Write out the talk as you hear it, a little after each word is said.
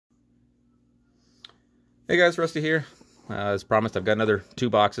Hey guys, Rusty here. As promised, I've got another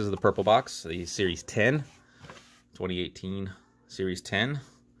 2 boxes of the purple box, the Series 10, 2018 Series 10.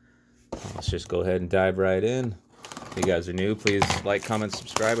 Let's just go ahead and dive right in. If you guys are new, please like, comment,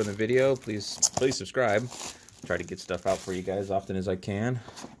 subscribe on the video. Please subscribe. Try to get stuff out for you guys as often as I can.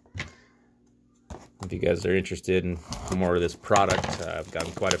 If you guys are interested in more of this product, I've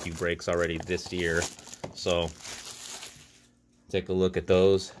gotten quite a few breaks already this year. So take a look at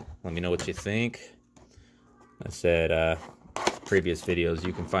those. Let me know what you think. I said previous videos,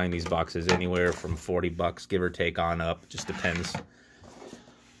 you can find these boxes anywhere from 40 bucks, give or take, on up. Just depends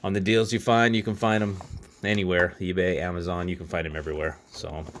on the deals you find. You can find them anywhere. eBay, Amazon, you can find them everywhere.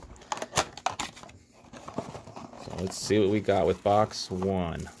 So let's see what we got with box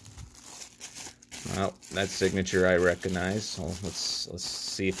 1. Well, that signature I recognize. So let's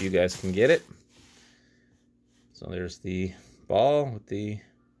see if you guys can get it. So there's the ball with the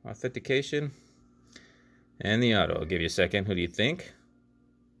authentication. And the auto. I'll give you a second. Who do you think?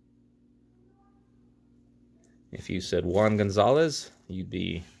 If you said Juan Gonzalez, you'd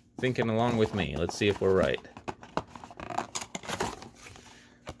be thinking along with me. Let's see if we're right.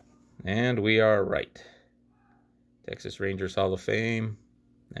 And we are right. Texas Rangers Hall of Fame,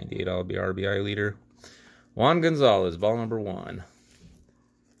 98 RBI leader. Juan Gonzalez, ball number 1.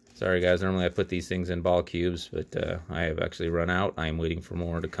 Sorry guys, normally I put these things in ball cubes, but I have actually run out. I am waiting for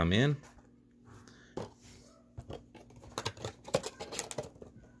more to come in.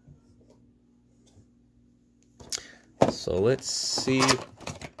 So let's see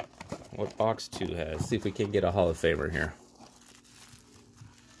what box 2 has. See if we can get a Hall of Famer here.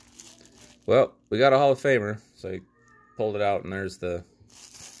 Well, we got a Hall of Famer. So I pulled it out and there's the,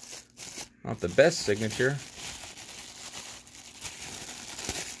 not the best signature,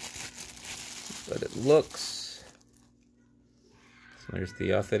 but it looks. So there's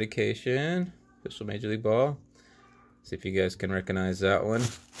the authentication, official Major League ball. See if you guys can recognize that one.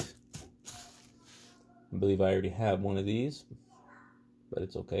 I believe I already have one of these, but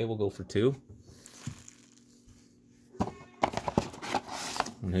it's okay. We'll go for 2.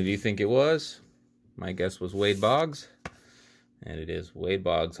 And who do you think it was? My guess was Wade Boggs, and it is Wade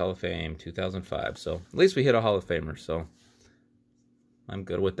Boggs, Hall of Fame, 2005. So at least we hit a Hall of Famer, so I'm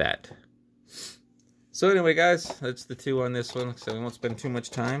good with that. So anyway, guys, that's the 2 on this one, so we won't spend too much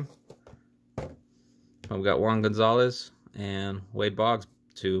time. We've got Juan Gonzalez and Wade Boggs,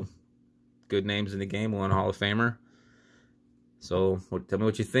 2 good names in the game, 1 Hall of Famer. So tell me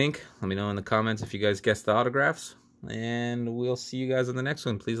what you think. Let me know in the comments if you guys guessed the autographs. And we'll see you guys on the next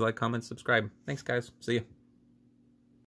one. Please like, comment, subscribe. Thanks, guys. See ya.